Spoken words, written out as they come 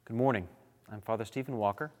Good morning. I'm Father Stephen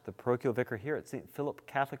Walker, the parochial vicar here at St. Philip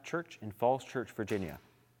Catholic Church in Falls Church, Virginia.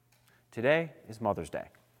 Today is Mother's Day,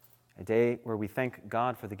 a day where we thank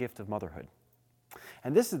God for the gift of motherhood.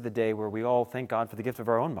 And this is the day where we all thank God for the gift of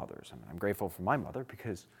our own mothers. I'm grateful for my mother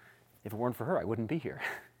because if it weren't for her, I wouldn't be here.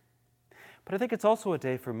 But I think it's also a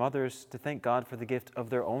day for mothers to thank God for the gift of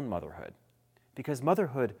their own motherhood, because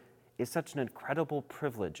motherhood is such an incredible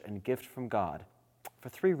privilege and gift from God for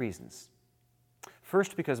three reasons.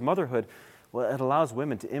 First, because motherhood, it allows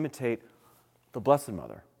women to imitate the Blessed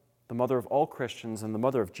Mother, the mother of all Christians and the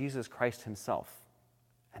mother of Jesus Christ himself.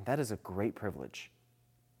 And that is a great privilege.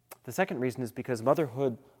 The second reason is because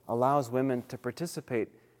motherhood allows women to participate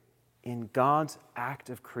in God's act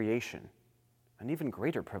of creation, an even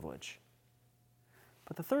greater privilege.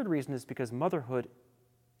 But the third reason is because motherhood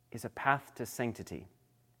is a path to sanctity.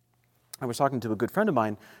 I was talking to a good friend of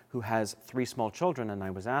mine who has 3 small children, and I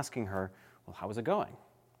was asking her, well, how is it going?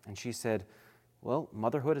 And she said, well,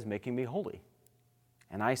 motherhood is making me holy.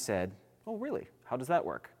 And I said, oh, really? How does that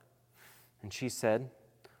work? And she said,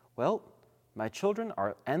 well, my children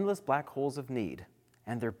are endless black holes of need,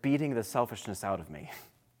 and they're beating the selfishness out of me.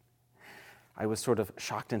 I was sort of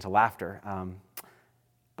shocked into laughter.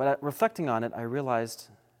 But reflecting on it, I realized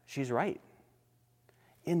she's right.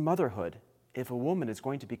 In motherhood, if a woman is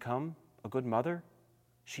going to become a good mother,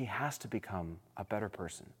 she has to become a better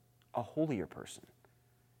person, a holier person.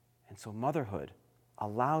 And so motherhood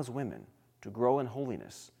allows women to grow in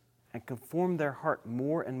holiness and conform their heart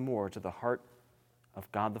more and more to the heart of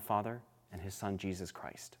God the Father and his Son, Jesus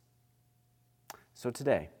Christ. So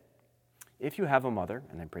today, if you have a mother,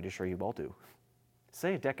 and I'm pretty sure you all do,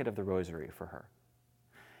 say a decade of the Rosary for her.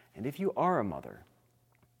 And if you are a mother,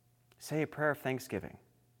 say a prayer of thanksgiving,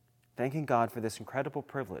 thanking God for this incredible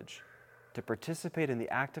privilege to participate in the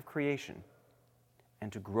act of creation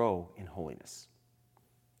and to grow in holiness.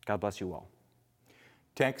 God bless you all.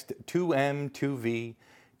 Text 2M2V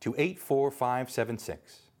to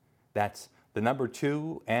 84576. That's the number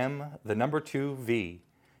 2M, the number 2V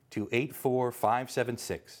to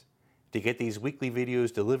 84576 to get these weekly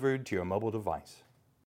videos delivered to your mobile device.